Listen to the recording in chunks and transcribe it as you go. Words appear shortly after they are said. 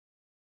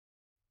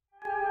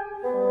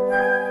Think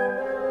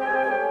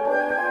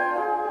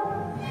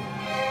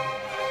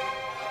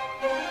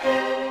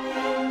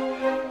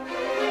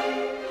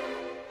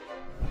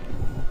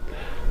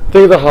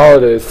of the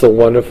holidays, so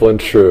wonderful and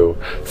true,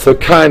 so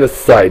kind a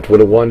sight,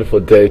 what a wonderful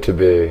day to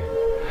be.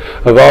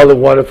 Of all the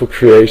wonderful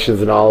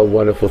creations and all the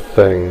wonderful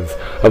things,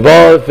 of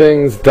all the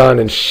things done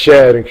and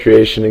shared in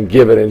creation and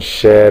given and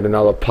shared and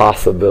all the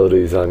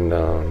possibilities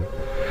unknown.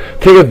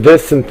 Think of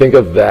this and think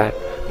of that.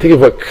 Think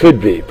of what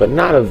could be, but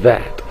not of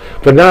that.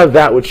 But not of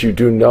that which you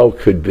do know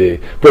could be,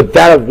 but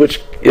that of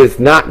which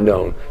is not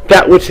known,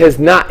 that which has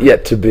not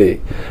yet to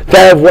be,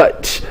 that of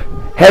what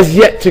has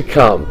yet to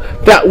come,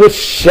 that which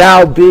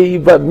shall be,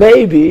 but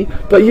maybe,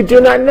 but you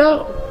do not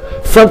know.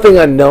 Something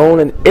unknown,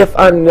 and if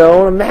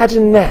unknown,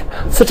 imagine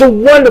that. Such a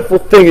wonderful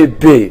thing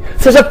it'd be.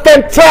 Such a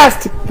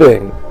fantastic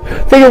thing.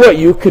 Think of what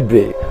you could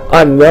be.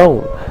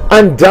 Unknown,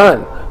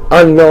 undone,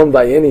 unknown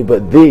by any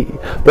but thee.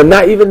 But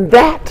not even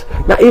that,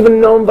 not even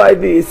known by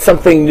thee.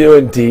 Something new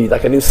indeed,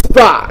 like a new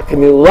spark, a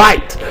new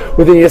light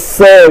within your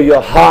soul,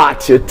 your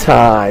heart, your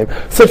time.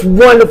 Such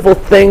wonderful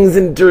things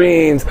and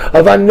dreams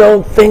of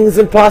unknown things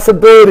and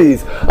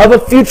possibilities, of a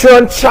future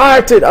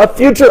uncharted, a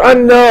future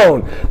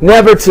unknown,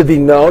 never to be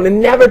known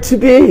and never to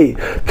be,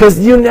 because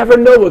you never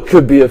know what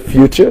could be a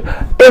future.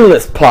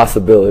 Endless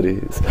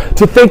possibilities.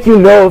 To think you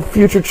know a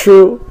future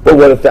true, but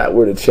what if that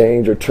were to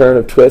change or turn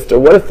or twist, or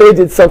what if they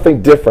did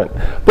something different?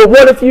 But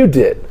what if you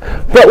did?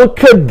 But what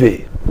could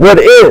be? What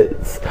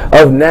is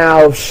of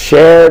now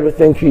shared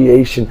within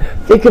creation?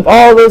 Think of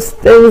all those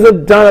things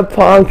of done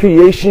upon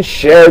creation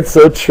shared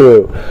so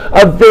true,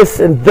 of this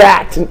and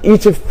that and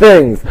each of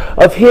things,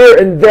 of here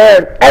and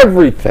there and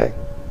everything.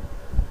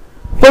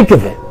 Think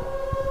of it,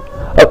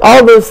 of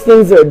all those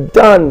things that are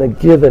done and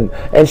given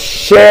and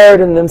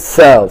shared in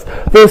themselves,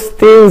 those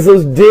things,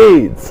 those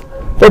deeds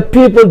that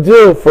people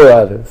do for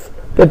others,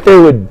 that they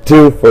would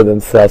do for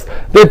themselves,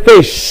 that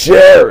they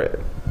share it.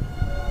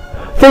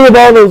 Think of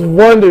all those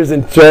wonders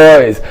and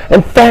joys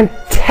and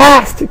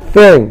fantastic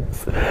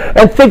things.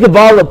 And think of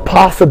all the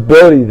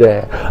possibility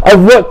there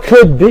of what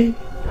could be,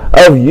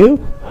 of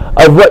you,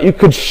 of what you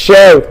could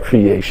share with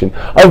creation,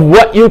 of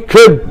what you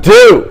could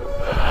do.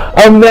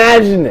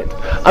 Imagine it.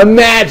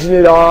 Imagine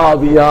it all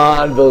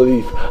beyond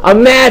belief.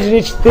 Imagine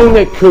each thing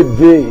that could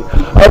be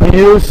of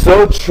you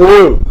so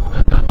true.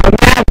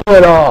 Imagine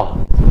it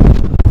all.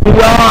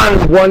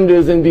 Beyond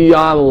wonders and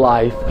beyond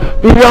life,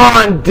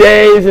 beyond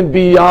days and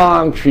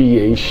beyond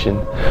creation,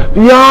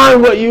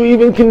 beyond what you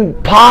even can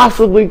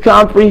possibly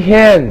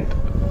comprehend,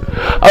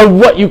 of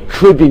what you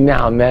could be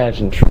now.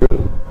 Imagine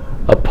true,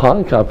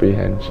 upon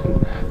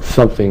comprehension,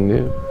 something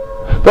new.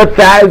 But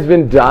that has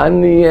been done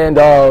in the end.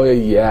 Oh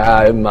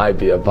yeah, it might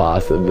be a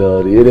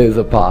possibility. It is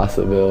a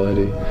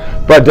possibility.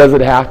 But does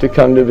it have to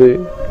come to be?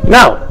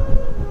 No,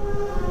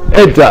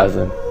 it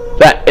doesn't.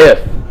 That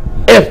if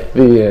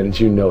the end,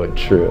 you know it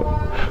true.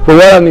 But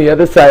what on the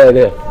other side of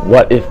if?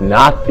 What if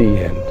not the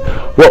end?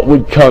 What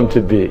would come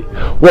to be?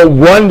 What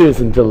wonders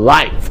and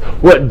delights?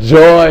 What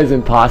joys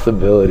and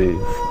possibilities?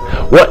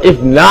 What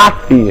if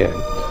not the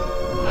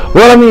end?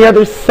 What on the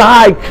other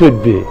side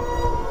could be?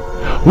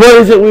 What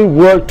is it we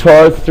work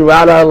towards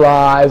throughout our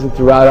lives and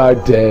throughout our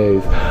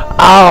days?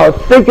 Oh,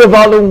 think of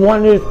all the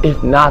wonders,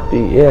 if not the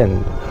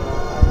end,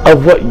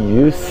 of what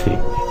you seek,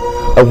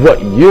 of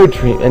what you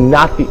dream, and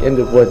not the end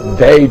of what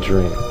they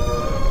dream.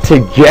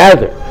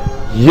 Together,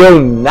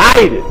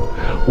 united,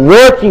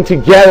 working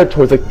together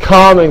towards a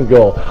common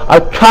goal,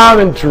 a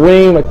common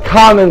dream, a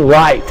common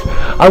light.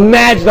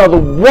 Imagine all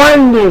the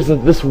wonders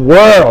of this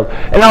world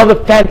and all the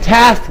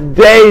fantastic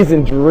days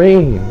and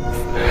dreams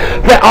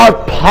that are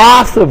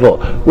possible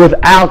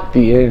without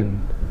the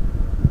end,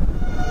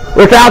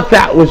 without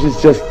that which is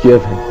just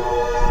given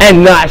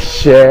and not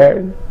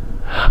shared.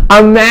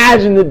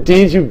 Imagine the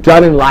deeds you've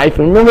done in life,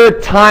 and remember the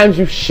times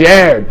you've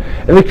shared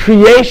and the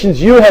creations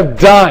you have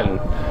done,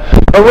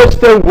 of which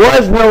there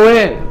was no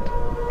end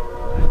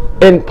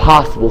in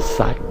possible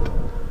sight.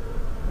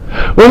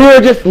 When you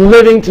were just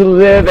living to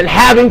live and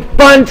having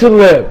fun to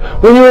live,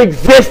 when you were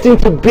existing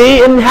to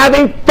be and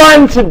having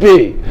fun to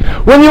be,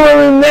 when you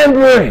were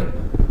remembering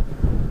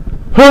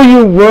who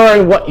you were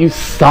and what you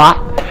sought,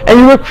 and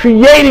you were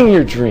creating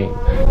your dream,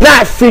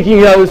 not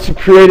seeking others to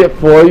create it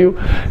for you,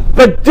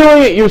 but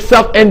doing it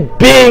yourself and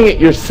being it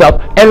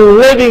yourself and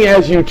living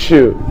as you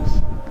choose.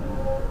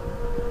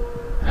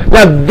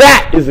 Now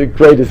that is the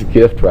greatest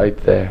gift right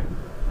there.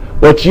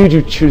 What you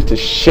do choose to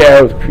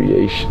share with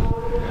creation,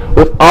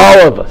 with all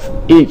of us,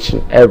 each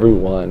and every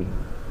one,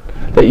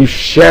 that you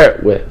share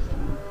it with.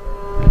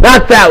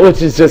 Not that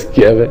which is just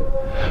given,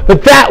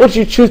 but that which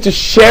you choose to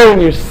share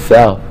in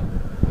yourself.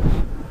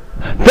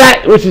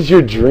 That which is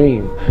your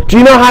dream. Do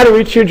you know how to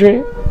reach your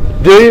dream?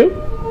 Do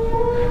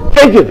you?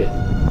 Think of it.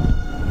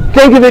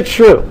 Think of it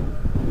true.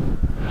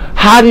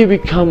 How do you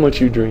become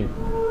what you dream?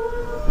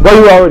 Well,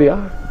 you already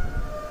are.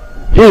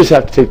 You just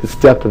have to take the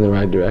step in the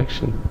right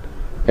direction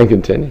and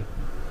continue.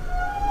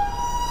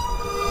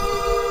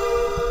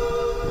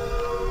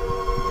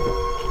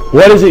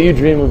 What is it you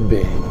dream of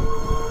being?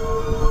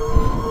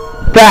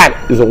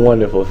 That is a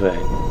wonderful thing.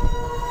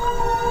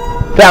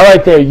 That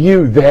right there,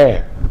 you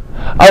there,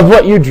 of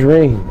what you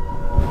dream.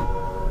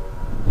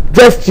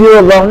 Just you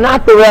alone,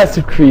 not the rest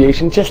of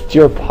creation, just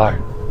your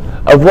part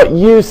of what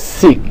you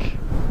seek.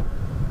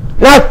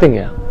 Nothing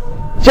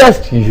else,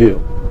 just you.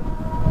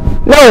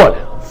 No one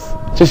else,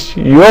 just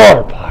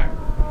your part.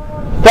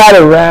 That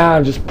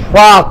around, just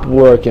prop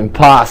work and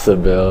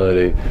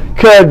possibility.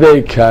 Could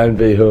be, can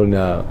be, who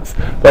knows.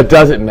 But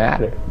does it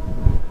matter?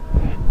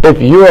 If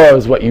you are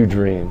is what you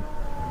dream,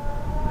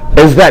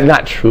 is that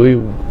not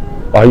truly,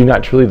 are you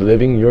not truly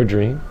living your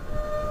dream?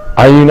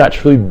 Are you not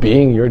truly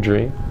being your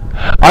dream?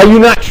 Are you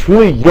not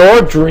truly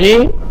your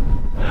dream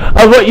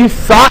of what you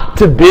sought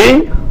to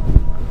be?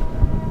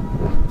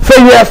 So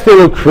yes, they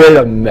will create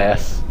a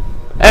mess.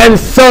 And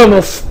some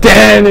will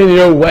stand in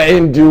your way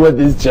and do what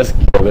is just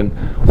given.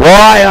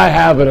 Why, I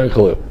haven't a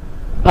clue.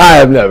 I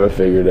have never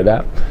figured it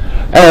out.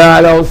 And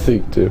I don't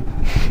seek to.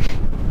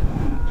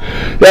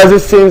 As it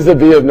seems to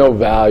be of no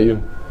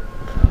value.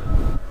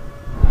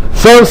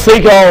 Some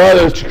seek all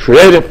others to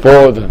create it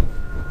for them.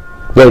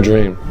 Their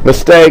dream.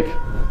 Mistake.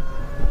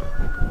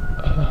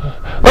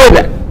 Look at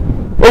that.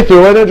 They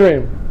threw in a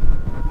dream.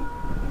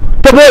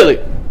 Completely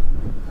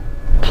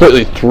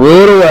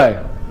threw it away.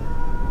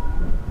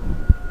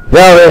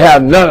 Now they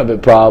have none of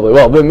it probably.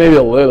 Well, maybe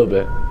a little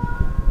bit.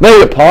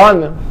 Maybe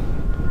upon them.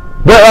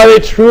 But are they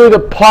truly the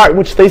part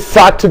which they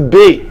sought to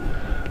be?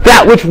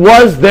 That which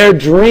was their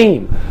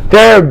dream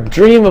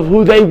of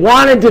who they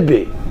wanted to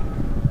be.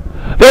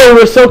 They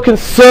were so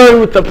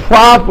concerned with the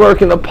prop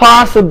work and the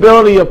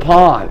possibility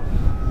upon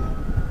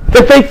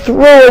that they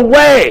threw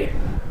away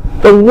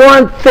the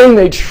one thing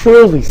they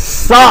truly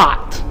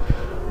sought.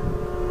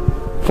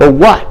 For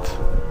what?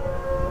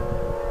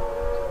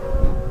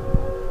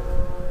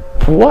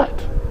 For what?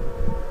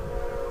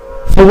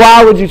 So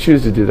why would you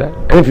choose to do that?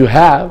 And if you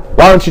have,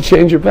 why don't you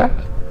change your path?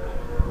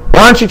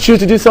 Why don't you choose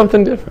to do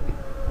something different?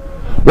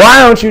 Why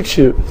don't you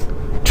choose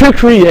to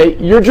create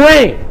your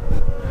dream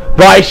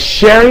by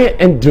sharing it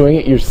and doing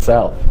it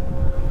yourself?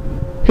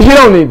 Because you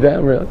don't need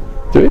them, really.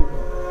 Do you?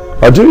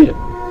 Or do you?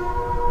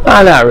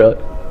 No, not really.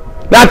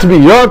 Not to be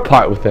your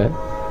part within.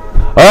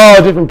 Oh,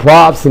 different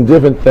props and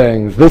different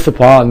things. This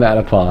upon, that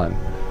upon.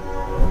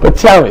 But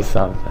tell me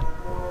something.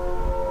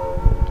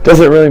 Does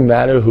it really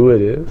matter who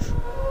it is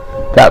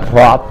that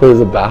prop is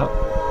about?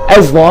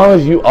 As long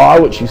as you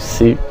are what you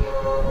seek.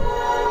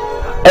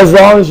 As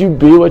long as you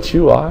be what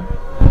you are.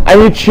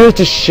 And you choose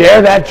to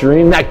share that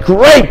dream, that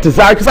great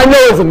desire, because I know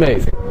it's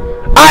amazing.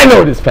 I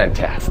know it is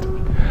fantastic.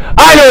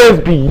 I know it is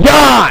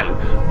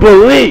beyond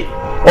belief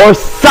or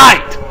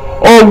sight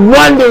or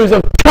wonders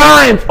of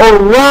times or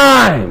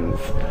rhymes.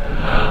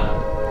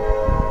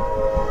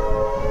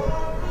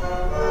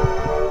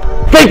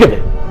 Think of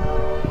it.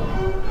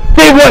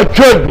 Think what it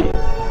could be.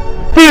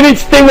 Think of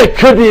each thing that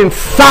could be in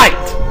sight.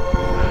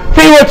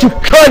 Think what you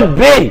could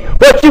be,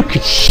 what you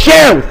could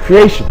share with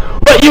creation,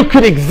 what you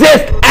could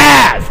exist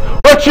as,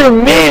 what your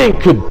meaning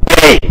could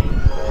be.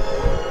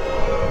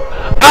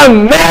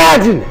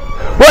 Imagine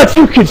what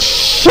you could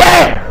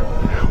share,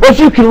 what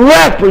you could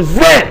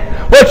represent,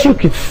 what you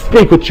could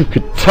speak, what you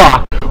could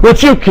talk,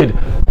 what you could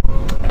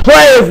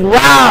play as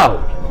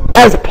loud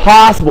as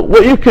possible,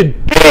 what you could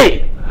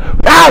be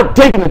without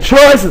taking the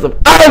choices of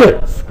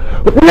others,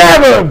 with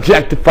never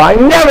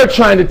objectifying, never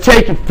trying to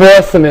take and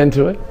force them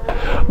into it,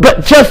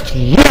 but just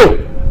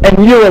you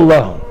and you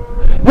alone.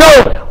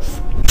 No one else,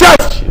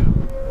 just you.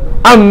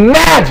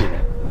 Imagine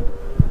it.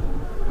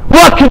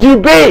 What could you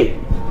be?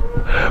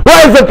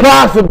 What is the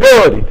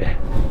possibility then?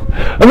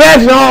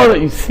 Imagine all that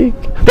you seek.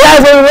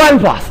 There's only one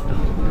possibility.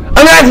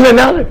 Imagine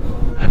another,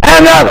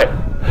 and another,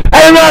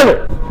 and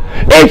another.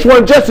 Each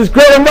one just as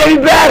great or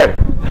maybe better.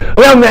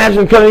 Well,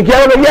 imagine coming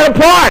together but yet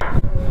apart.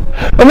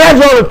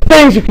 Imagine all the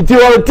things you could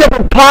do, all the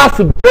different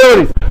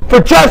possibilities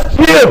for just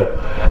you,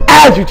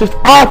 as you just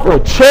offer a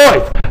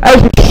choice,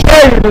 as you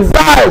share your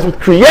desires with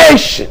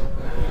creation.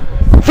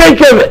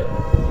 Think of it.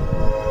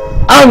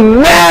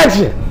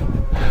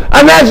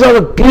 Imagine all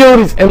the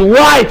beauties and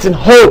lights and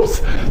hopes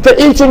that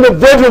each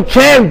individual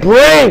can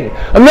bring.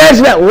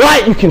 Imagine that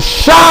light you can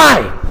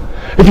shine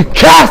if you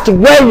cast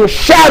away your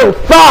shadow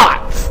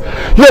thoughts,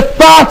 your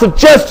thoughts of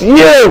just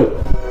you.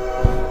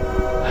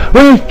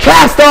 When you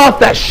cast off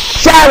that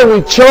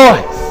shadowy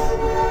choice,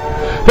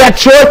 that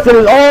choice that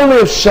is only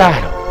of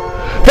shadow,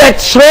 that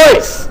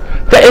choice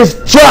that is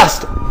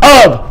just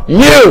of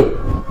you,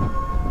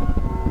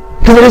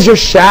 because it is your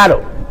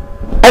shadow,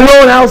 and no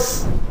one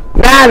else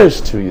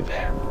matters to you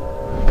there.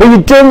 But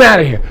you do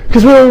matter here,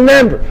 because we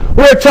remember,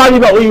 we are talking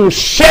about what you will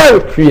share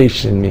with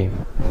creation in me,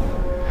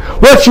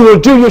 what you will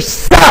do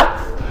yourself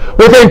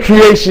within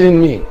creation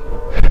in me.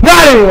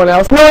 Not anyone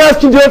else. No one else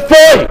can do it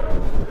for you.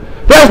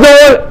 There's no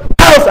one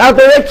else out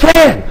there that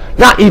can.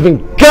 Not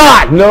even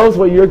God knows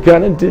what you're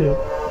going to do.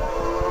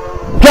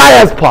 God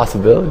has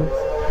possibilities.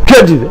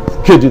 Could do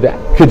this, could do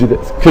that, could do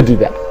this, could do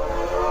that.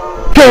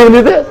 Could even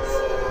do this.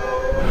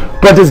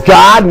 But does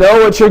God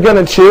know what you're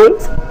going to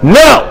choose?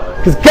 No,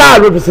 because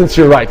God represents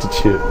your right to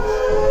choose.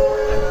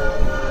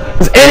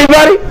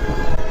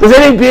 Does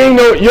any being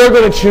know what you're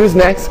going to choose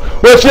next,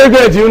 what you're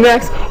going to do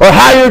next, or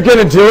how you're going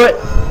to do it?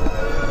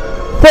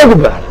 Think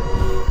about it.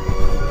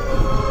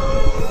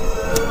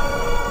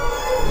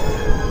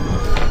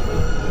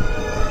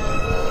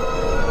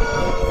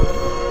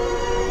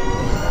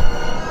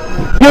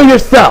 You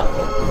yourself.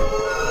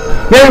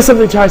 Maybe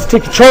something tries to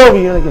take control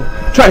of you,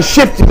 and try to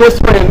shift you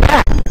this way and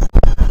that.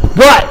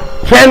 But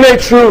can they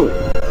truly?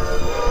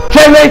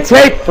 Can they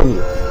take from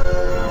you?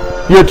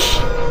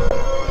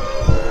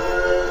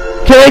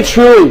 Can they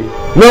truly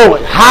know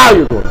how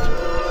you're going to do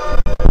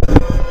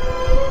it?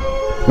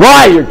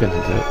 Why you're going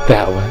to do it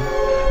that way?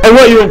 And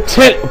what your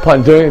intent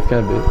upon doing it's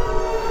going to be?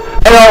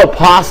 And all the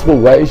possible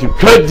ways you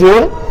could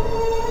do it?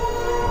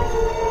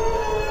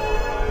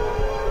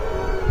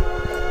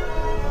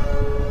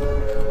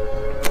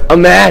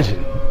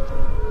 Imagine,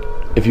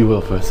 if you will,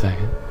 for a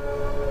second,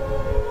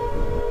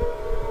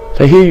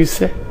 to hear you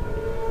say,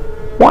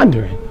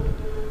 wondering,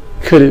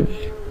 could it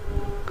be?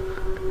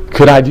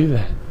 Could I do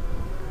that?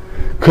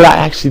 Could I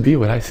actually be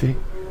what I see?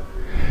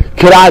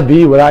 Could I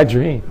be what I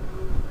dream?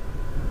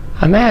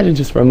 Imagine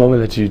just for a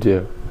moment that you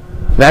do.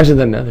 Imagine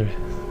that another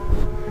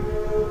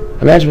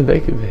is. Imagine what they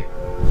could be.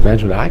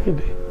 Imagine what I could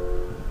be.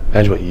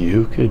 Imagine what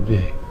you could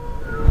be.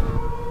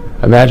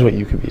 Imagine what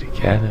you could be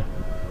together.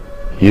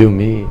 You,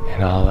 me,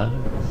 and all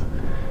others.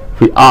 If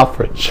we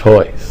offer a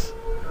choice.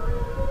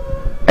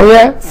 And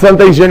yeah, some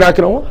things you're not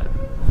going to want.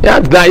 Yeah,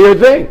 it's not your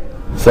thing.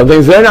 Some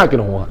things they're not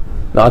going to want.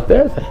 Not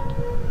their thing.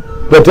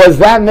 But does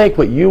that make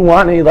what you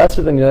want any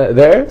lesser than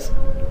theirs?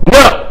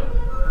 No!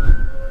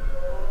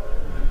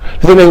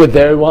 Does it make what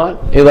they want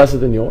any lesser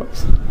than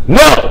yours?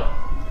 No!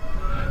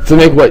 Does it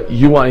make what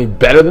you want any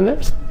better than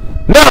theirs?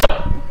 No!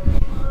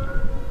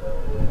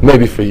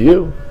 Maybe for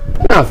you,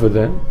 not for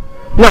them.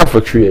 Not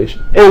for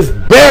creation. It is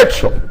their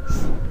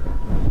choice.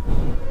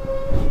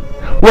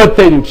 What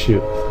they do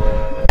choose.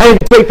 And if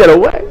you take that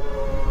away,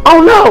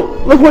 oh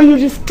no, look what you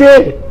just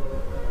did.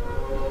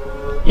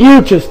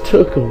 You just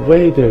took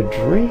away their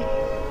dream.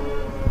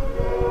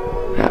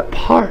 That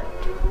part.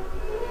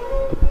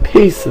 A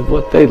piece of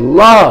what they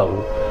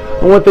love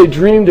and what they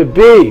dream to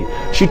be.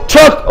 She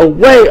took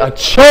away a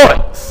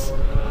choice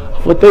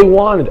of what they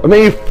wanted. I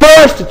mean, you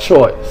forced a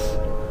choice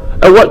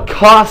at what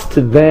cost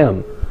to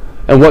them.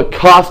 And what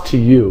cost to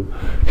you.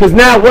 Because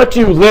now what do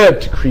you live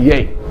to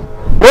create?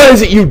 What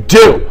is it you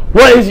do?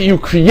 What is it you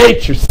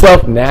create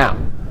yourself now?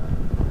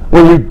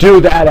 When you do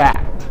that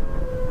act.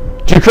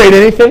 Do you create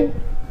anything?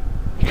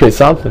 You create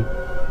something.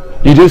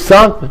 You do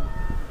something.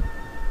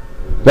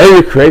 Maybe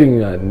you're creating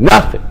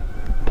nothing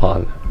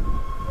upon them.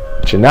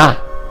 But you're not.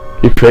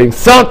 You're creating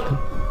something.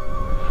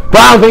 But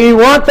I don't think you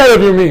want that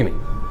of your meaning.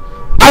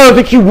 I don't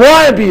think you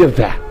want to be of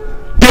that.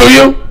 Do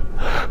you?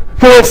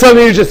 Because it's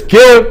something you just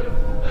give.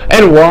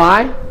 And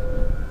why?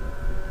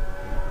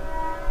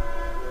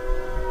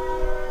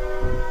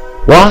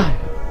 Why?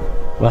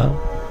 Well,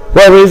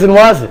 what reason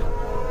was it?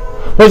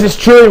 Was this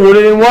truly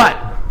rooted in what?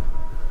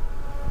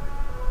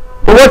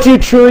 But what do you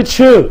truly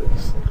choose?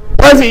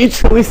 What is it you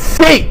truly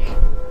seek?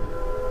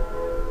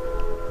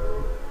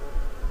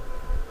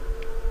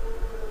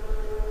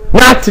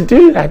 Not to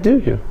do that, do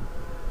you?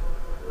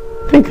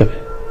 Think of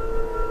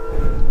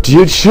it. Do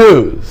you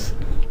choose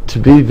to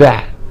be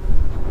that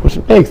which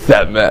makes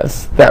that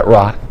mess, that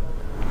rot,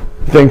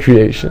 within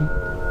creation,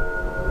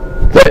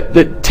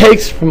 that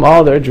takes from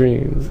all their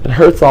dreams and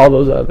hurts all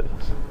those others?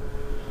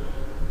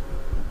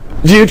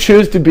 Do you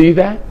choose to be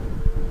that?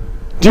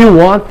 Do you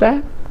want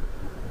that?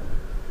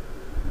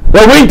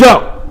 Well, we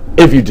don't,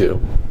 if you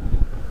do.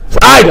 So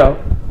I don't.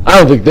 I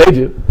don't think they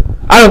do.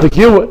 I don't think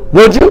you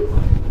would you?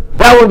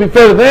 That wouldn't be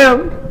fair to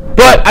them.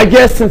 But I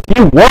guess since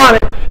you want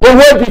it, it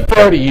would be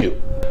fair to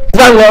you.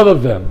 Because I love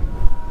of them.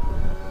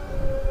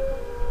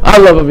 I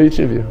love of each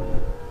of you.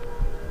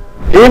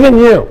 Even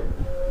you.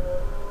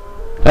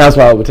 That's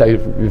why I would take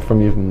it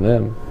from you from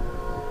them.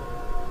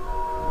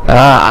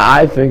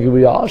 I think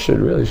we all should,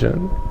 really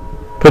shouldn't.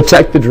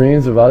 Protect the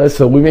dreams of others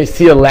so we may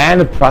see a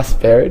land of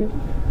prosperity.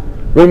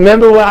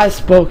 Remember what I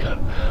spoke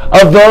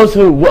of those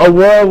a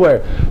world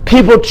where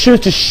people choose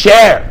to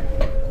share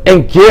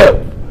and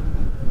give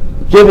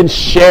and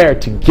share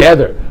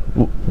together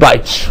by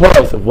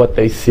choice of what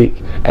they seek,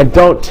 and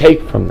don't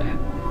take from that.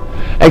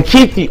 And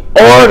keep the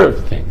order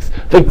of things,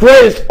 the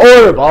greatest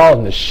order of all,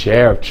 in the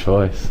share of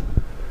choice.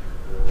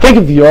 Think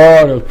of the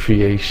order of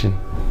creation.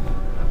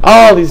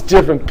 All these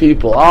different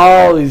people,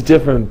 all these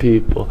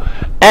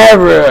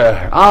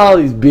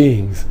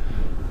beings,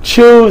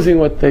 choosing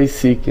what they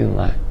seek in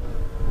life,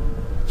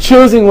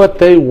 choosing what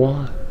they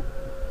want.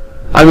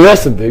 I mean,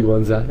 there's some big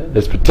ones out there.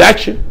 There's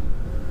protection.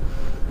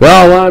 We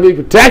all want to be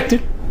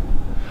protected.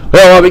 We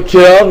don't want to be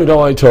killed. We don't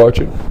want to be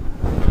tortured.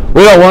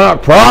 We don't want our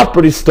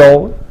property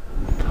stolen.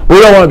 We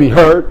don't want to be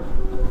hurt.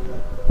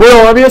 We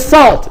don't want to be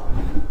assaulted.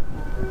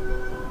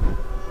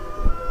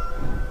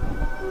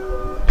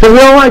 Because we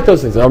don't like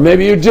those things. Or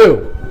maybe you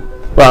do.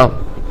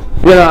 Well,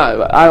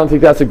 I don't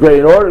think that's a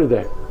great order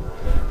there.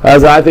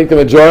 As I think the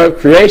majority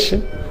of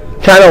creation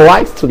kind of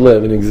likes to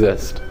live and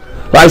exist.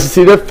 Likes to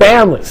see their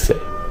families safe.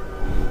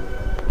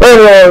 Look at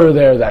the order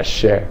there, that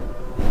share.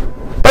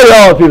 Look at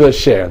all the people that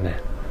share in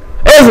that.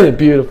 Isn't it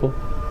beautiful?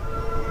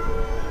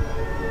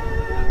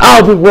 I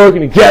All people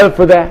working together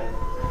for that.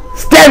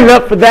 Standing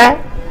up for that.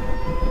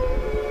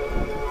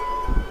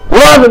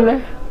 Loving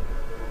that.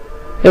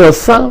 You know,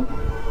 some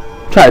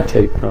try to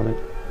take from it.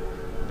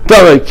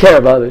 Don't really care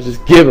about others,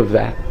 just give of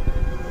that.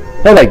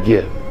 Not that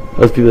give.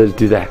 Those people that just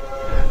do that.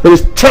 They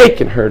just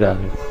take and hurt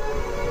others.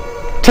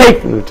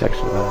 Take from the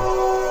protection of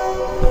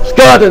others. Just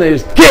go out there and they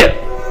just give.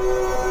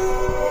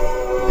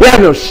 They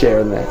have no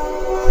share in that.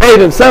 They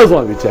themselves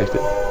want to be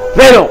protected.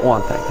 They don't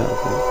want that kind of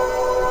thing.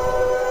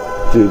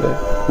 Do they?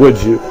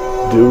 Would you?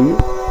 Do you?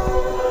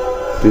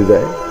 Do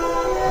they?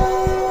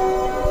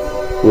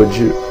 Would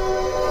you?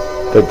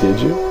 But did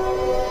you?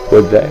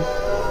 Would they?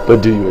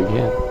 But do you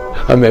again?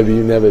 Or maybe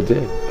you never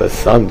did, but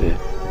some did.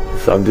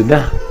 Some did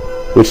not.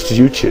 Which did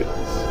you choose?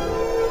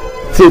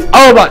 See, it's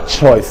all about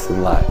choice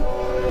in life.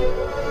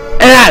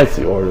 And that is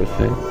the order of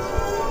things.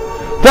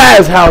 That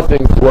is how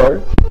things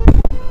work.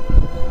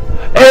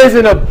 It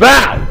isn't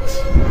about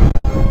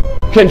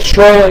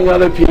controlling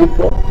other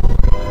people.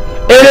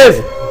 It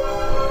isn't.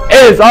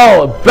 It is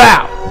all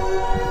about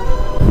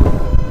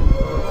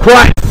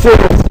Christ.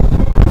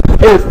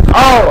 It is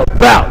all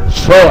about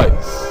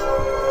choice.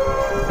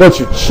 What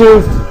you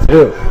choose to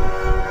do.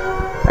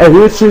 And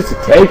you choose to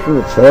take from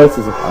the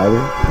choices of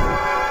others.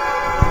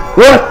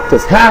 What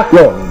does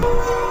happen?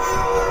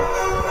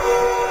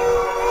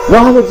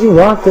 Why would you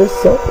want their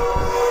soul?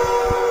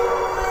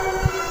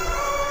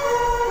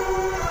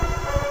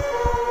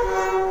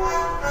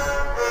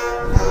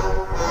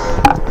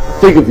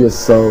 Think of your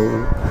soul.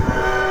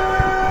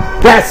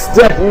 That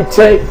step you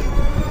take.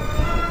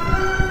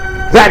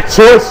 That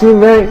choice you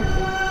make.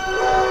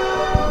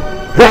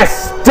 That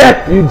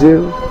step you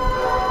do.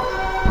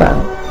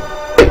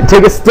 Now,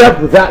 take a step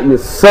without your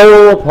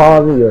soul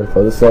upon the earth,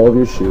 or the sole of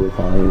your shoe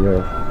upon the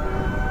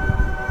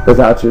earth.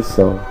 Without your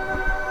soul.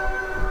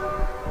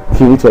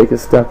 Can you take a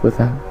step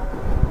without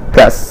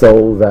that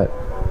soul, that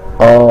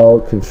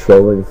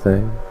all-controlling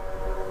thing?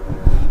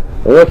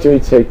 What are you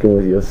taking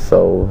with your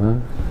soul, huh?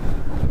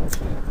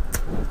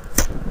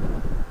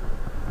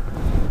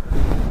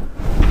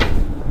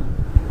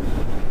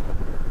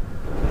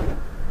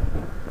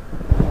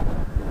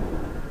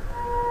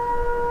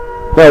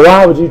 Well,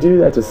 why would you do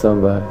that to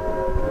somebody?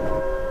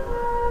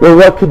 Well,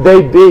 what could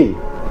they be?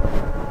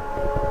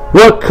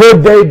 What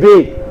could they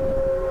be?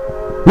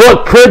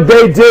 What could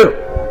they do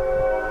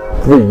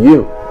for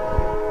you?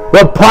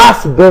 What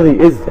possibility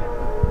is there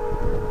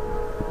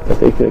that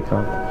they could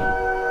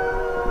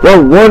accomplish?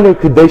 What wonder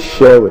could they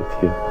share with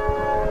you?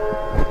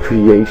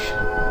 Creation.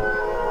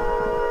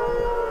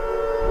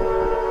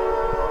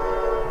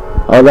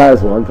 Oh, that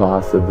is one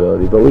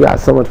possibility, but we got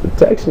so much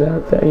protection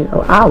out there, you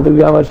know. I don't think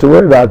we got much to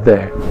worry about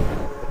there.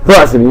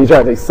 Plus, I mean, you try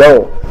to take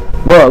soul,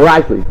 more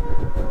likely,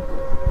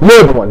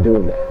 you're the one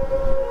doing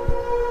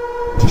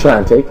that. To try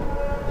and take it.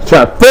 To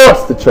try and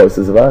force the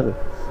choices of others.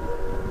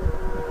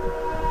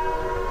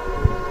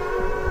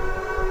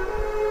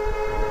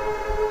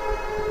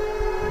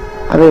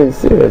 I mean,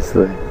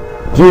 seriously.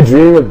 Do you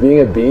dream of being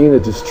a being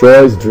that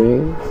destroys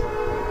dreams?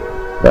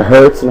 That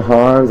hurts and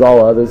harms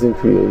all others in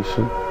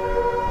creation?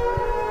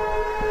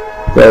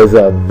 There's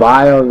a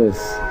vileness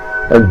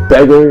and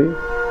beggary.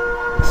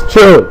 It's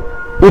true.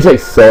 You take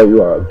soul,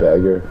 you are a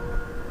beggar.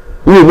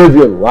 You live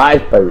your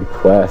life by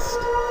request.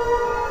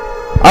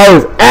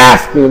 Always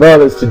asking of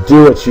others to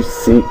do what you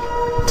seek.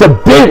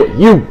 To be what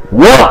you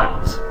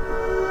want.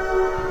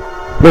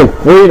 May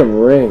freedom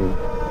ring.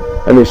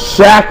 And the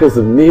shackles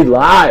of need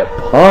lie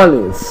upon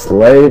the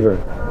enslaver.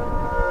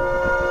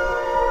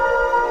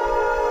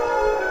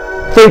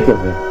 Think of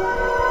it.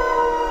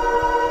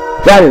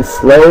 That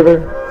enslaver,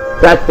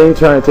 that thing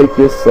trying to take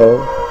your soul,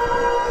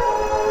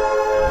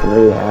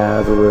 really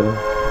has a little.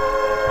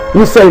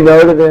 You say no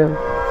to them,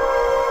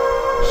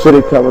 should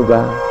it come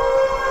about,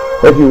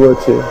 if you were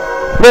to.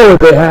 What would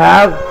they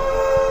have?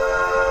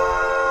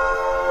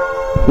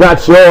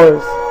 Not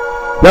yours.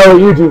 Not what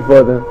you do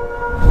for them.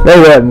 Maybe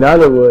what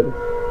another would.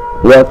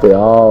 What they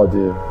all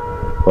do.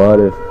 What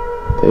if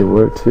they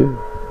were too?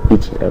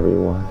 Each and every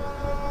one.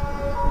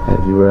 And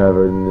if you were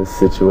ever in this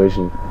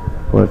situation,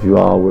 what if you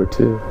all were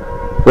too?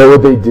 What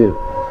would they do?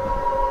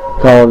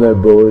 Call them their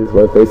bullies?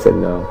 What if they said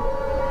no?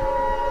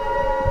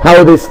 How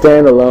would they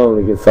stand alone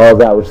against all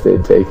that which they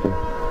had taken?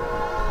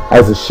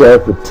 As a share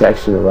of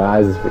protection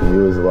arises for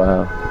you as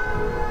well.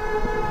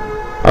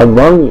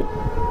 Among you.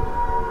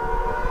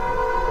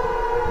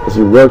 As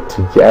you work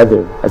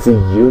together as a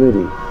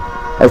unity.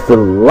 As the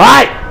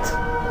light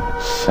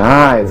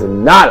shines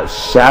and not a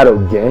shadow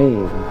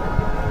gain.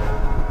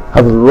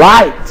 Of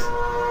light.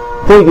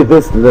 Think of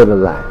this little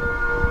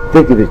light.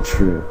 Think of it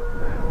true.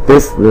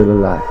 This little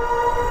light.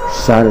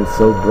 Shining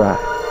so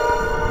bright.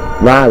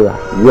 My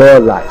light, your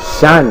light,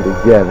 shine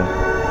together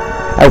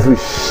as we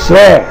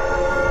share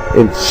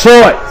in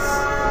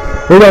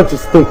choice. We don't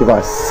just think of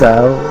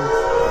ourselves.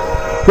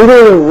 We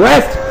think of the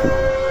rest of people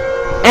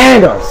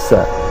and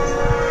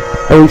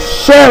ourselves. And we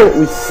share what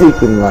we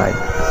seek in life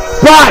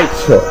by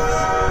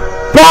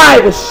choice,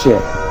 by the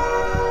share.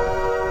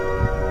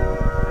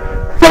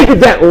 Think of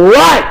that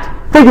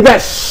light. Think of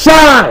that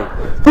shine.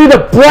 Think of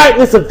the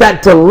brightness of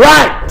that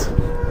delight.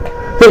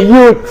 that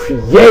you would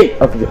create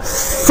of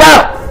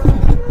yourself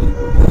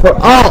for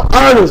all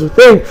others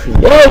within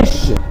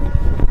creation.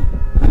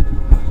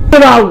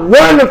 And how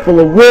wonderful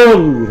a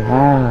world we would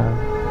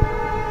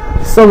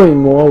have. So many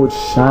more would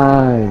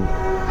shine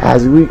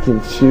as we can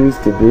choose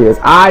to be, as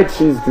I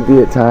choose to be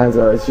at times,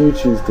 or as you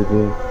choose to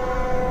be.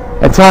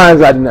 At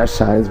times I do not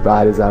shine as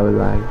bright as I would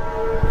like.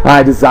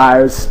 My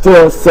desire is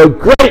still so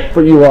great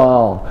for you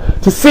all,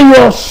 to see you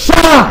all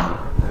shine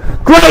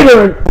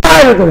greater and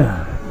brighter than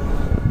I.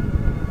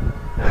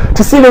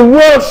 To see the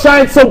world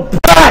shine so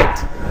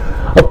bright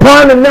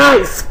upon the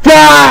night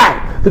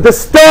sky that the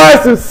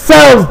stars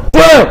themselves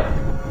dim,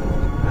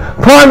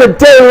 upon the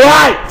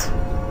daylight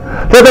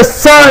that the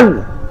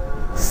sun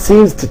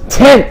seems to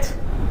tint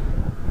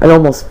and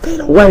almost fade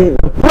away in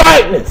the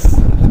brightness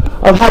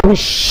of how we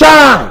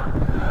shine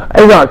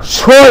and our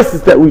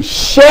choices that we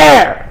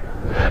share.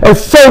 And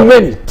so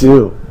many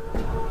do.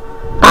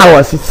 I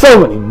want to see so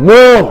many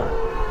more.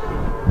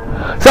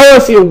 So I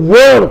want to see a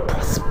world of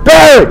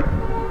prosperity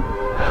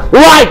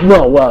like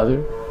no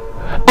other.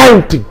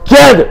 And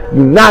together,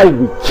 united,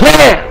 we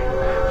can,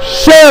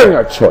 sharing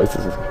our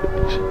choices of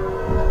creation.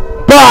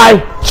 By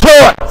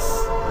choice.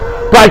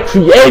 By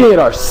creating it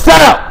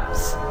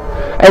ourselves.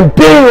 And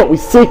being what we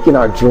seek in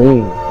our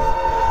dreams.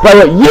 By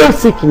what you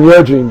seek in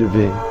your dream to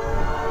be.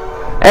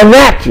 And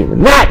that dream,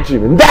 and that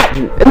dream, and that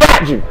dream, and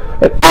that dream.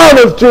 And all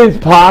those dreams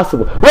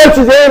possible. Which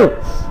is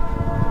endless.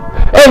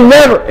 It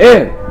never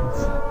ends.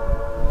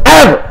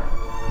 Ever.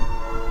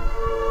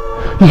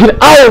 You can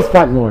always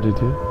find more to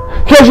do.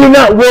 Because you're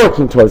not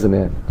working towards an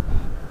end.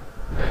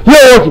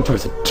 You're working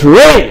towards a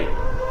dream.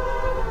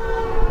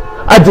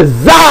 A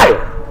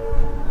desire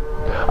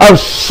of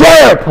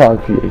share upon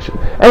creation.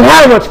 And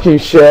how much can you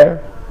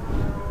share?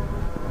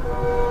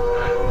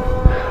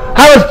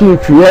 How much can you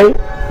create?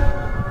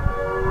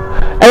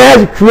 And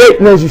as you create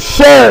and as you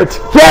share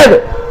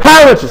together,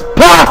 how much is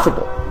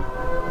possible?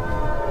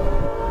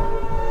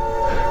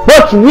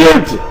 What can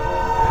you do?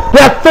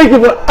 Now think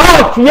of what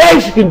all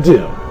creation can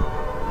do.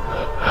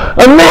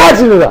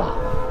 Imagine it all.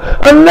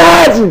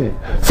 Imagine it.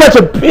 Such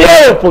a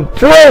beautiful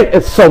dream,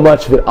 and so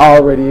much of it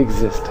already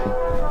existing.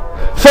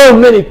 So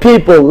many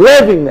people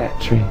living that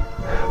dream.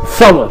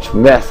 So much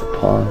mess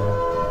upon them.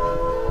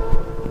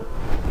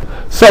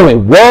 So many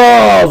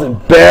walls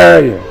and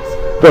barriers.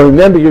 But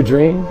remember your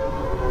dream.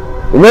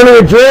 Remember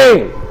your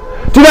dream.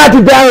 Do not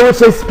do that which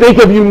they speak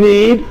of you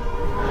need.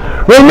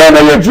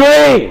 Remember your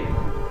dream.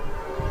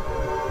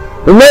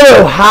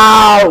 Remember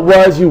how it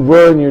was you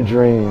were in your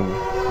dream.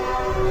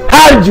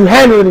 How did you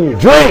handle it in your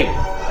dream?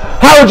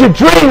 How would your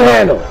dream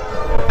handle it?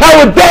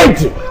 How would they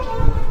do it?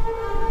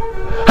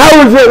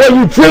 How was it what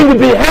you dreamed to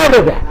be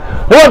handled at?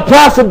 What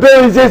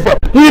possibilities is there?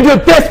 You do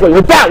it this way,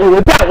 or that way,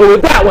 or that way, or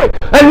that way.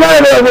 And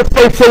none of which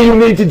they say you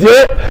need to do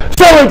it.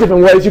 So many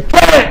different ways you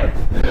can.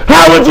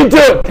 How would you do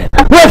it?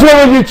 Which one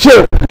would you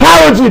choose?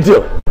 How would you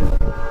do it?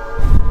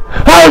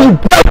 How would you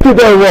break through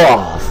their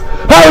walls?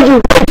 How would you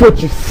reach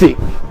what you seek?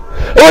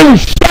 And when you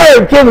share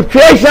and give with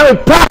creation, how many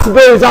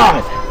possibilities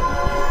are there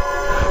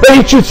that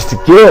you choose to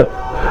give?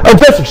 And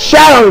just a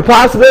shadow of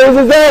possibilities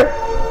is there?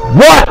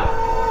 What?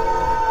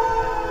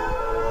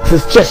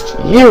 This is just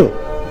you.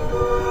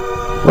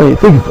 When you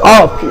think of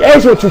all of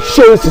creation, what you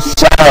choose to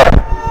share.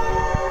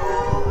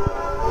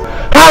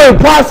 How many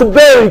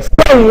possibilities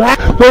do you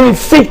have when you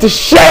seek to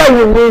share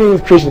your meaning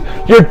of creation,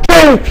 your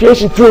dream of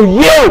creation through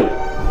you?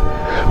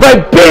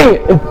 By being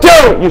it and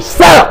doing it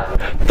yourself.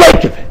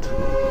 Think of it.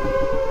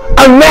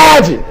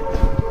 Imagine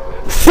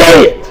it. See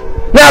it.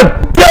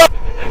 Now do it.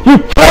 You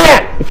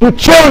can if you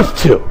choose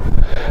to.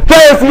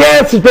 There's the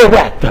answer to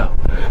that though.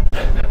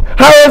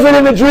 How was it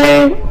in the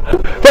dream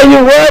that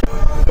you were?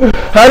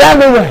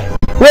 Whatever way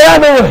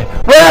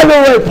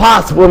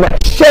possible in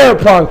that share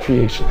upon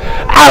creation.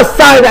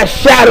 Outside of that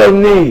shadow of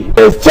need.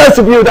 It's just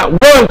of you that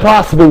one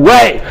possible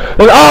way.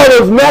 And all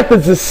those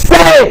methods the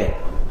same.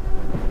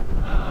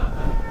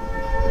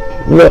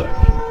 Look.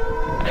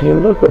 And you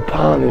look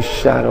upon this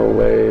shadow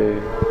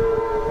wave.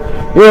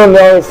 You'll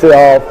notice they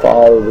all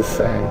follow the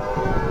same.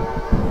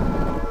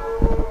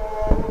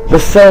 The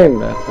same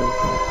method.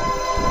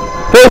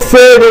 They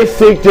say they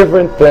seek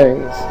different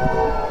things.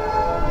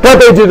 But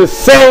they do the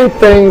same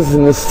things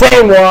in the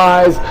same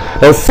wise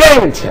and the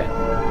same intent.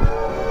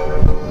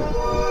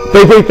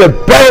 They think they're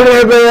better than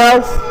everybody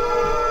else,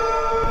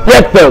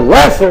 yet they're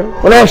lesser.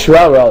 When actually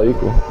we're all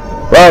equal.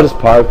 We're all just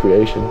part of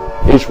creation,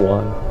 each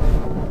one.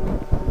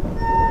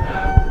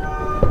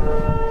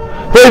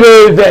 They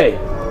believe they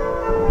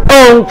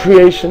own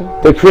creation.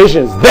 The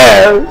creation is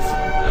theirs.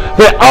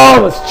 They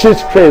all must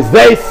choose to create as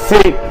they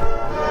seek.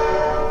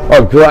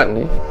 Or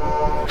gluttony.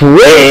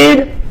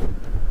 Greed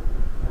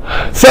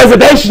says that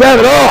they should have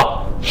it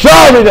all. Should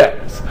all be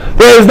theirs.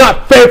 That it is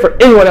not fair for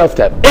anyone else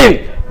to have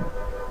anything.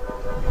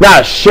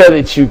 Not a share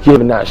that you give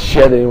and not a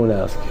share that anyone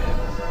else gives.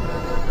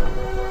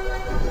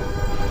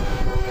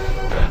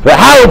 But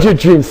how would your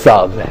dream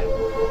solve that?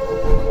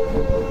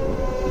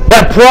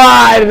 That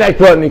pride and that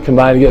gluttony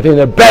combined together, thinking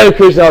they're better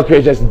creation than all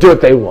creation has to do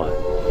what they want.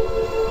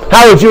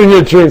 How would you and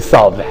your dream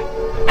solve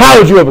that? How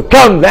would you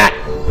overcome that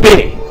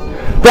being?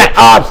 that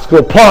obstacle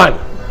upon you.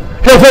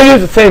 Because they'll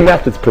use the same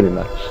methods pretty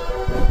much.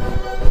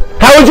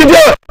 How would you do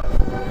it?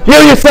 You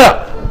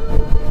yourself.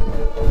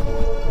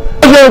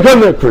 How's you overcome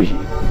their greed?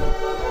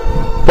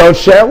 Don't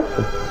share with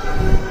them.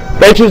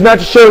 They choose not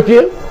to share with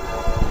you.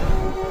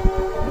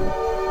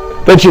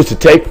 They choose to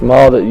take from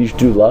all that you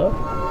do love.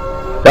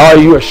 All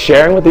you are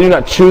sharing with, they do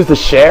not choose to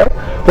share.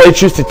 They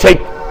choose to take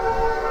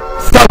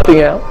something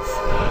else,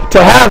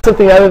 to have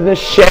something other than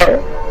share,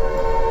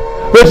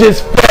 which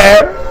is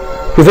fair,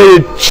 because they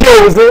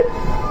chose it.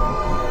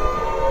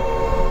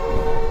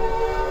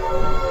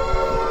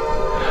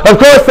 Of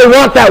course, they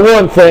want that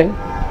one thing,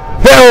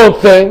 their own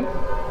thing,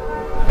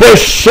 their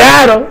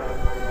shadow,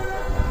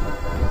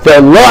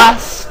 their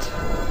lust,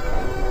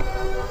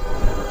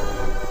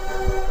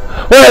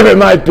 whatever it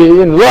might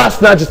be. And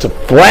lust, not just of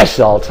flesh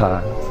all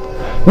times.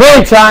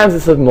 Many times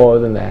it's of more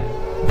than that,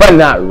 but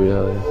not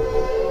really.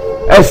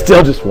 It's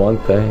still just one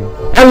thing.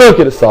 And look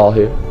at us all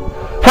here.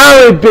 How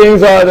many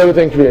beings are there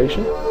within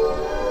creation?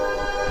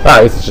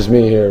 I guess it's just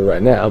me here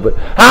right now, but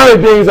how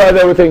many beings are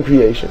there within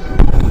creation?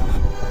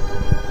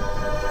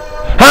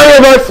 How many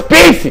of our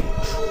species?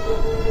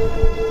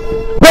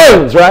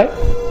 Billions, right?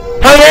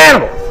 How many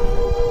animals?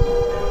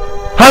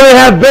 How many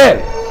have been?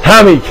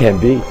 How many can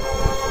be?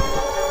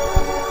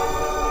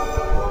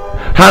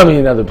 How many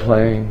in other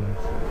planes?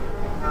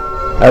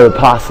 Other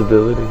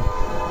possibilities?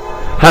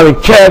 How many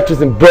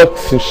characters in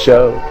books and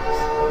shows?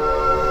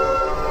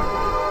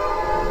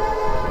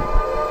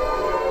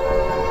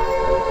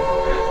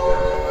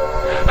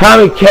 How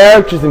many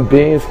characters and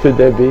beings could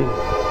there be?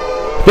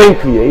 Within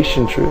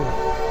creation, true.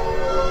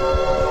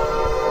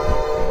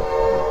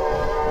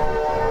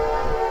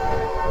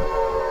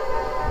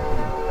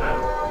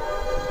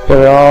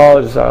 We're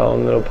all just our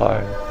own little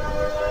part.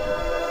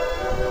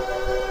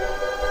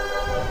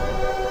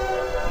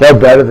 They're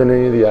better than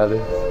any of the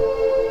others.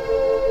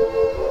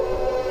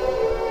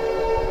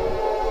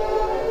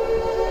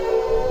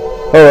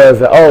 What is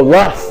that? Oh,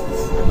 lusts.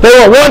 They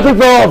want one thing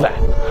for all of that.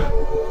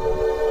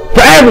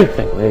 For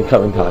everything they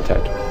come in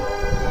contact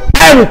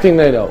with. Everything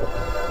they know.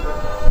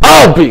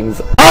 All beings,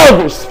 all of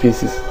their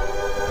species.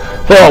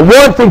 They want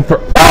one thing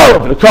for all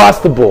of it across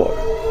the board.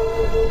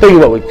 Think of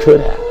what we could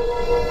have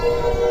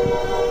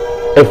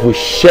if we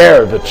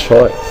share the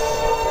choice.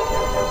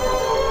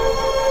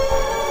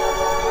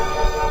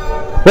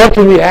 What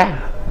can we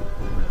have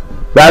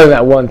rather than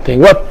that one thing?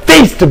 What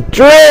feast of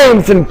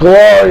dreams and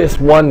glorious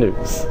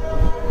wonders.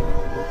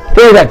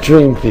 Think of that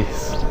dream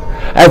feast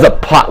as a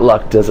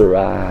potluck does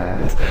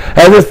arise.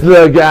 And this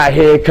little guy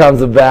here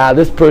comes about,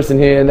 this person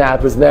here and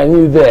that person there, and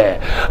you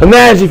there.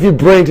 Imagine if you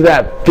bring to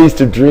that feast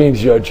of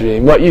dreams your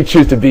dream, what you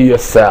choose to be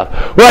yourself,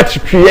 what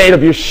you create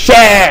of your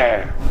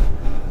share.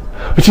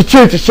 What you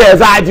choose to share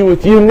as I do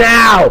with you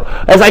now,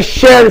 as I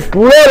share this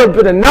little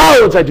bit of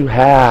knowledge I do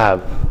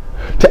have,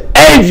 to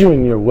aid you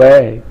in your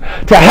way,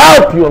 to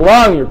help you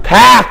along your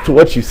path to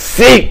what you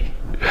seek,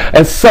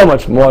 and so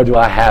much more do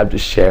I have to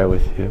share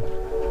with you.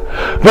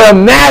 But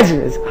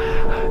imagine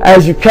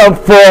as you come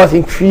forth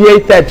and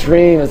create that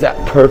dream as that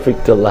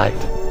perfect delight.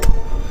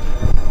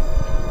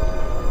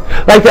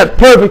 Like that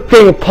perfect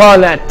thing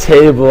upon that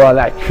table on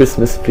that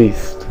Christmas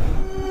feast.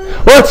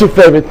 What's your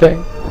favorite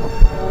thing?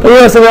 Well,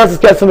 you know, somebody else has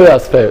got somebody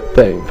else's favorite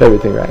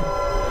thing, right?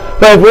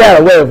 But if we had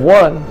a way of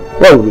one,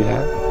 what would we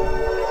have?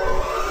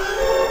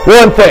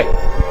 One thing.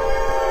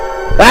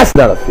 That's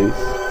not a feast.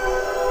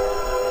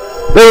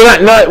 They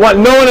would not want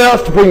no one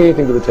else to bring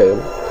anything to the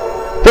table.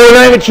 They would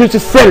not even choose to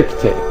sit at the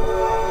table.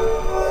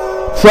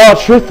 So all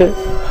truth is,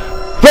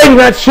 they do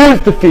not choose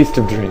the feast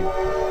of dreams.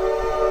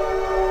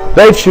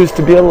 They choose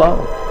to be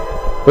alone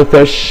with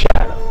their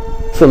shadow.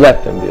 So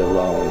let them be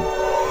alone.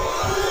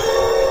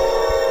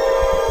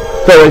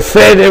 So they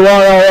say they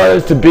want all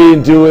others to be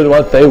and do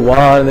what they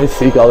want, and they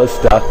seek all this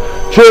stuff.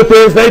 Truth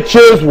is, they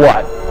choose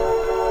what?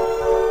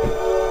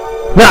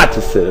 Not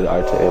to sit at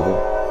our table.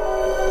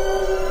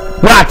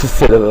 Not to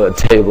sit at a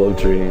table of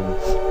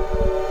dreams.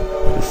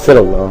 To sit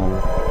alone.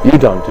 You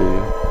don't, do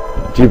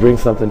you? Do you bring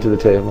something to the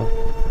table?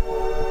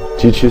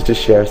 Do you choose to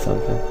share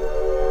something?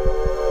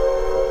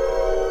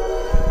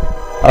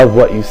 Of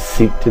what you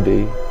seek to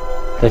be,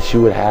 that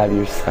you would have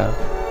yourself?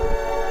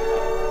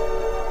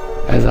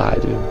 As I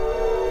do.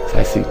 As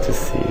I seek to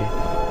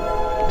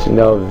see, to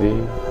know of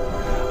thee,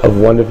 of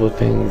wonderful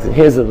things. And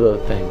here's a little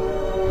thing.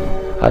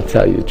 I'll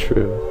tell you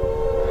true.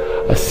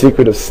 A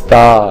secret of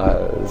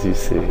stars, you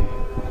see.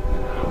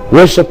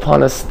 Wish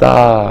upon a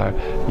star,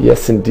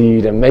 yes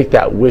indeed, and make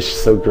that wish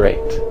so great.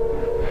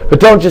 But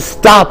don't just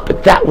stop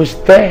at that wish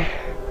there.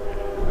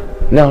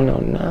 No, no,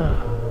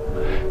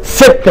 no.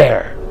 Sit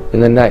there in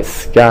the night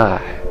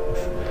skies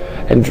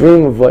and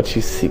dream of what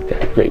you seek,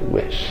 that great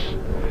wish.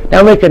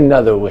 Now make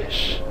another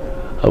wish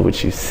of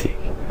what you seek,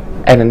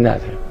 and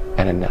another,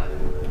 and another.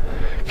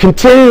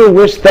 Continue to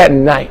wish that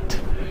night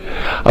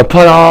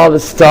upon all the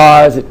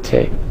stars it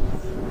takes.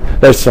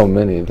 There's so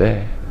many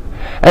there.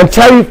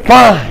 Until you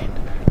find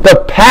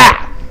the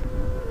path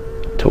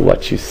to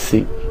what you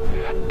seek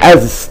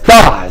as the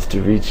stars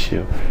to reach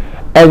you,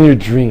 and your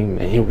dream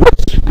and your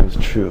wish comes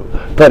true.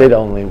 But it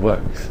only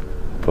works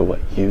but what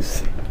you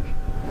seek.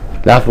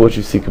 Not for what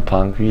you seek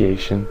upon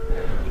creation,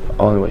 but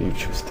only what you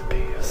choose to be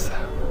yourself.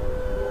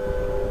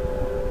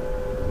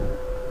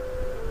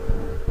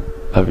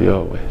 Of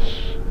your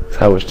wish.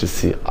 I wish to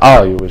see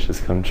all your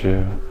wishes come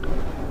true.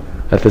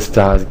 Let the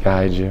stars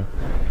guide you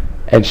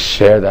and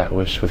share that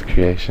wish with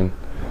creation.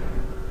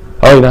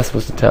 Oh, you're not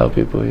supposed to tell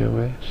people your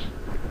wish.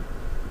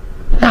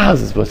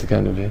 How's it supposed to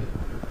come to be?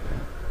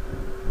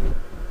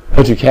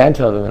 But you can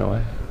tell them in a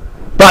way.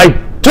 By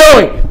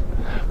doing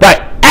it! By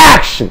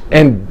action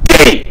and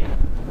deed!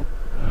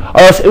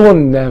 Or else it will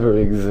never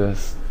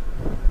exist.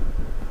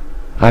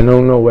 I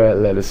don't know where it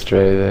led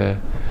astray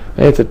there.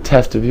 Maybe it's a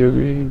test of your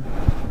greed.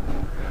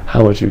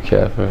 How much you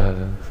care for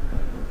others.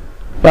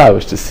 But I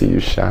wish to see you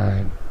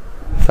shine.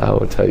 So I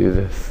will tell you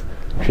this.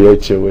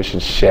 Create your wish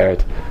and share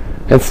it.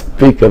 And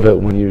speak of it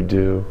when you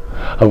do.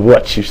 Of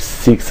what you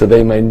seek so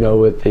they may know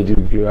what they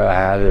do you are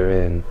either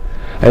in.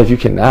 And if you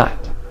cannot,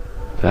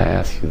 then I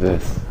ask you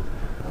this.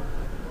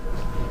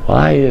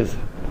 Why is it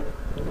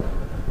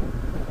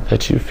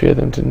that you fear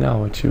them to know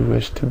what you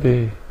wish to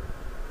be?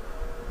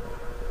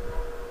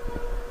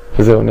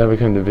 Because it will never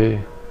come to be.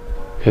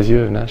 Because you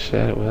have not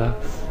shared it with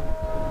us.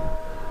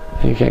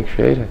 And you can't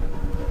create it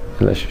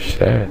unless you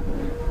share it,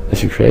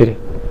 unless you create it.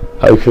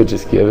 Or you could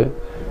just give it.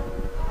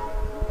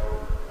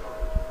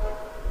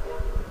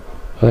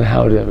 Well, then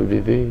how would it ever be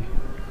thee?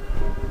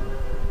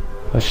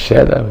 Let's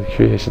share that with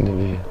creation to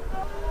be.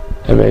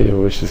 And may your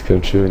wishes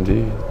come true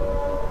indeed.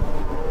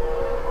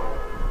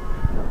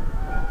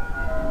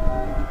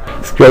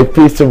 This great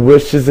feast of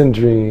wishes and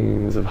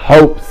dreams, of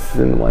hopes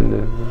and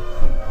wonders.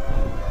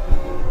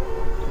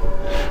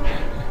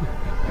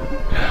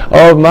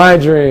 Oh, my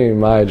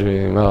dream,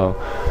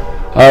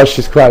 oh,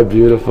 she's quite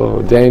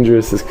beautiful,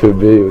 dangerous as could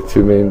be, with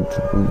two main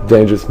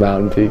dangerous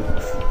mountain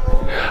peaks.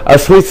 Her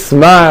sweet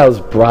smile's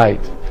bright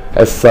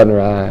as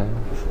sunrise,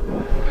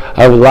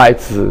 her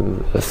lights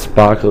a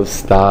sparkle of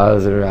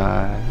stars in her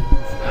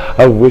eyes,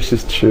 her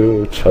wishes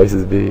true, her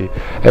choices be,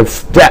 and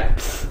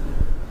steps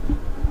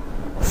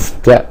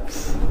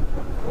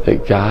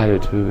that guide her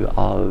to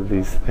all of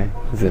these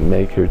things and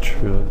make her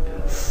true of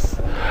this,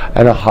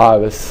 and a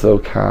harvest so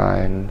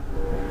kind.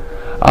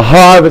 A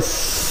harvest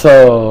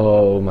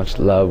so much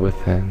love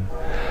within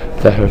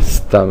that her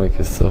stomach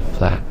is so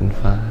flat and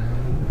fine.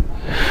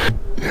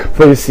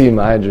 For you see,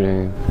 my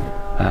dream,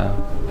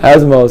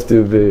 as most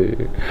do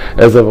be,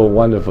 is of a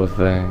wonderful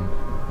thing.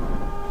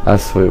 A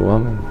sweet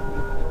woman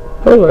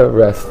who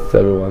rests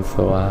every once in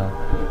a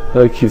while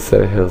with a cute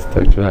set of hills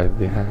tucked right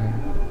behind.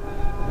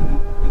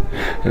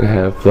 And her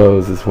hair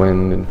flows as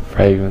wind and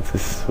fragrance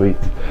is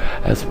sweet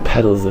as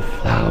petals of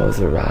flowers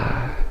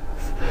arise.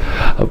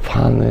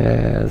 Upon the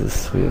air as a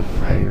sweet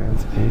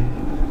fragrance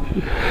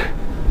be,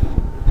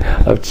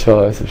 of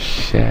choice, of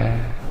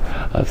share,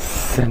 of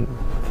scent.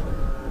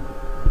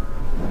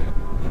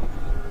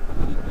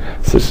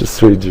 Such a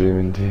sweet dream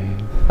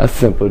indeed, a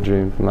simple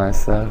dream for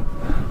myself,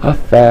 a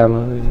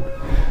family,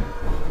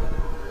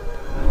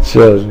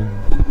 children,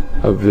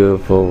 a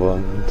beautiful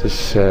woman to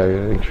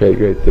share and create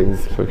great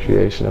things for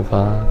creation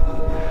upon.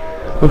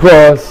 Of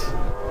course,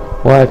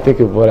 when I think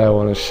of what I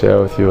want to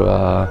share with you,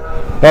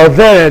 well,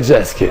 then it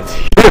just gets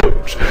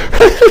huge.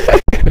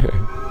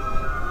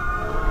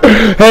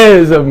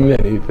 There's of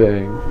many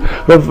things.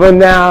 But for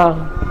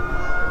now,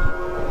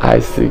 I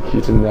seek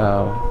you to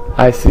know.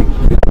 I seek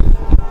you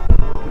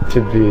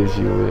to be as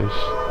you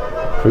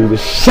wish. For you to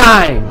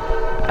shine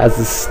as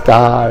a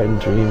star and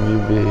dream you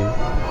be.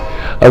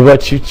 Of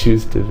what you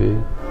choose to be.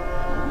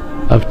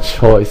 Of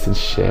choice and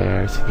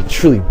share. So you can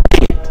truly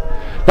be it.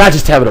 Not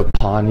just have it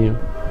upon you.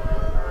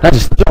 Not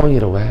just throwing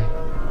it away.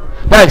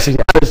 Not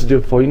expecting others to do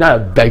it for you.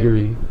 Not of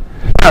beggary.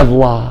 Not of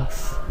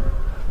loss.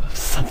 Of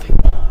something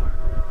more.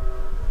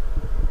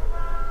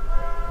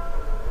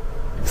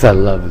 Because I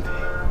love thee.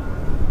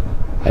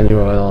 And you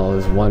are all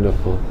as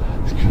wonderful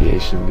as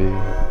creation be.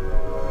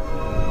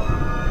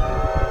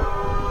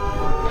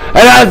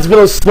 And as for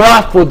those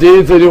slothful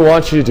deeds they didn't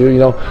want you to do,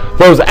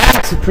 those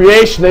acts of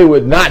creation they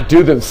would not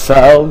do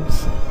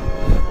themselves.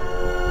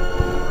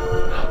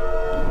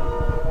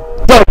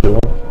 Don't do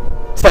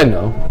them. Say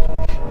no.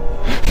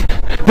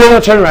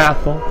 Don't turn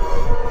wrathful.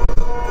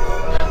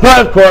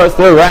 But of course,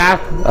 their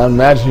wrath, I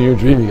imagine your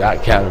dream you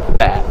got counted for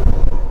that.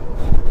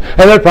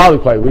 And they're probably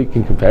quite weak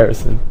in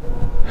comparison.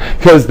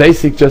 Because they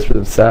seek just for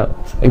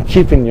themselves. And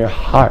keep in your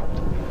heart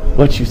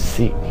what you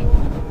seek,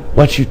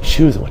 what you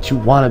choose, what you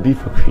want to be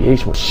for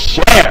creation.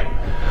 Share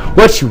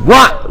what you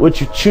want,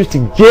 what you choose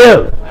to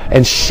give,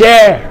 and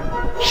share.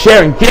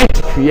 Share and give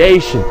to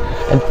creation.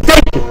 And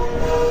thank it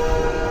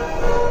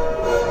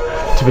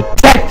to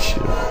protect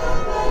you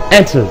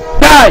and to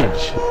guide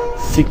you,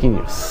 seeking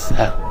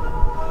yourself,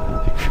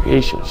 the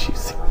creation which you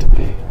seek to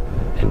be,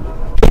 and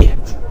be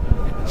it,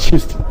 and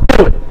choose to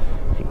do it,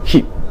 and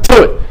keep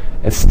to it,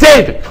 and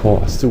stay the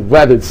course through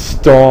weathered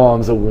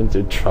storms or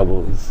winter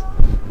troubles.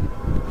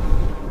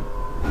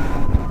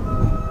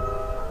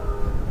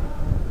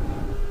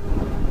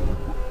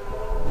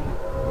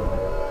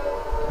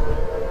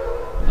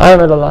 I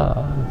am at a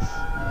loss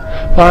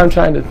But I'm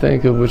trying to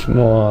think of which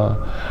more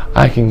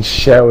I can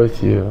share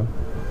with you,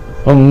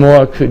 what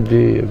more could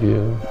be of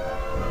you.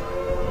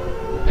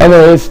 And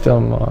there is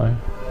still more.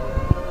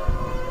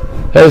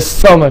 There's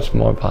so much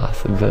more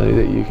possibility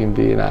that you can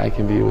be and I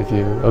can be with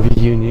you, of a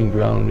union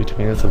grown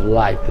between us, of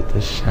light that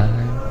does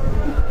shine.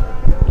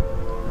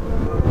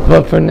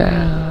 But for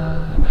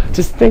now,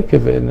 just think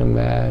of it and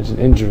imagine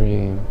and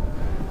dream,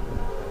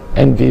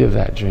 and be of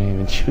that dream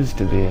and choose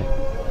to be it.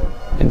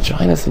 And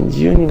join us in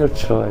union of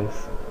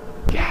choice.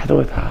 Gather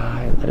with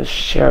I and let us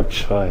share of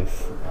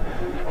choice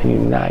and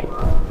unite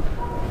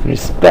and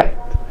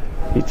respect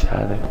each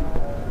other's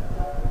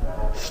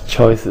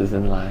choices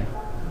in life.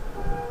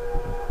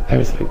 I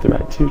respect the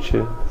right to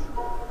choose,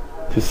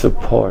 to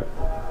support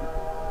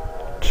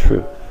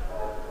truth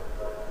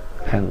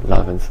and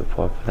love and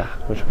support for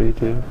that which we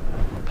do,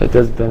 that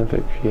does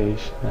benefit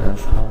creation and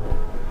us all.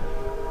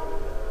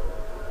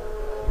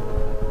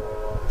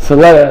 So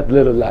let that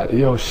little light of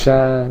yours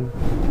shine,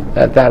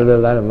 let that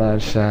little light of mine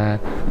shine,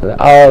 let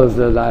all those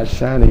little lights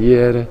shine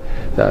together,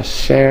 thou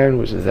sharing,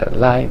 which is that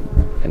light,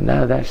 and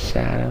none of that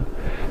shadow.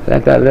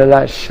 Let that little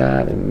light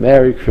shine, and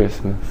Merry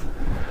Christmas.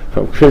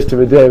 From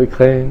Christopher David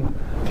Clayton,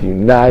 to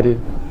United,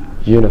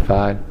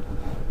 Unified,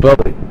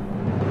 Bully.